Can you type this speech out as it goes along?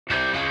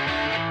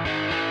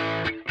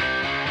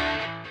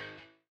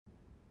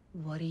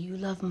What do you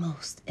love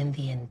most in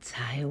the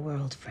entire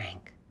world,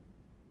 Frank?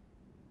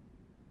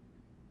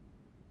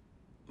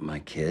 My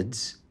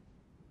kids?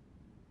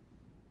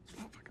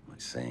 What the fuck am I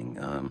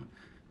saying?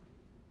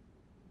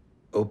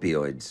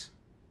 Opioids.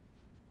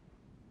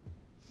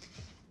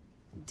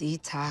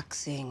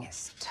 Detoxing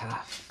is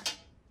tough,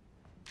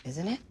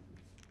 isn't it?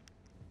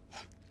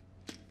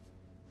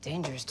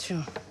 Dangerous,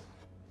 too.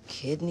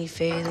 Kidney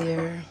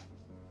failure,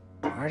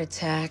 heart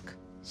attack,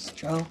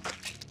 stroke.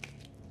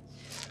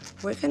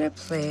 We're gonna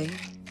play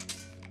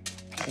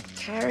the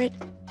carrot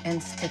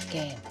and stick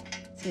game.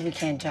 See if we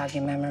can't jog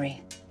your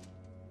memory.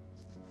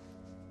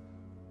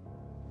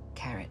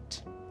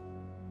 Carrot.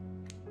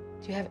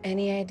 Do you have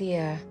any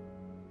idea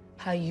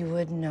how you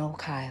would know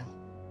Kyle?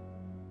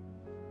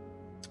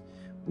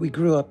 We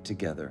grew up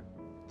together.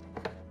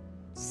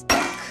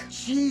 Stick.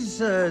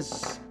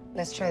 Jesus!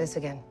 Let's try this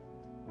again.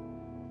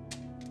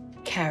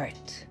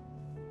 Carrot.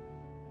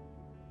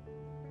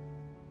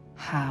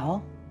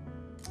 How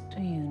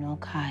do you know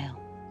Kyle?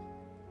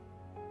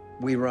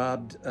 We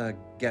robbed a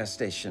gas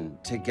station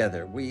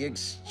together. We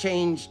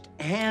exchanged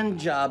hand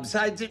jobs.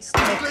 I did.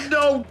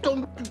 No,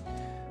 don't.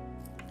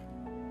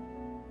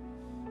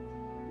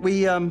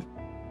 We.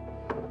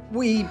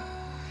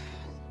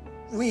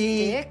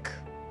 Stick.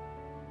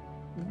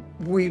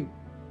 We.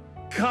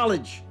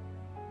 College.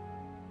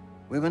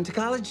 We went to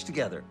college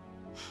together.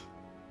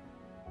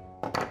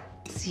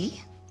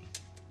 See?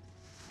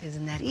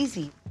 Isn't that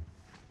easy?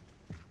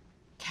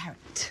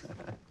 Carrot.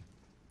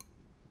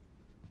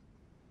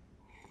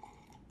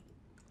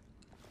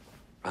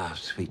 Oh,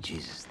 sweet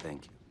Jesus,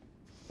 thank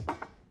you.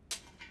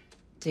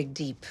 Dig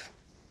deep.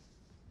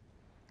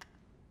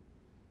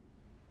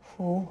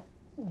 Who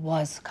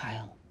was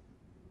Kyle?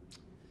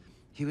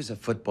 He was a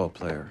football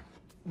player.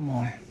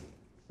 More.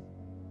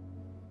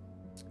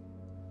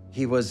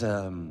 He was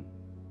a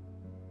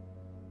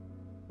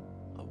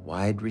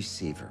wide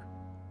receiver.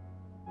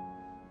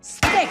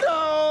 Stick!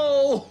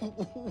 No!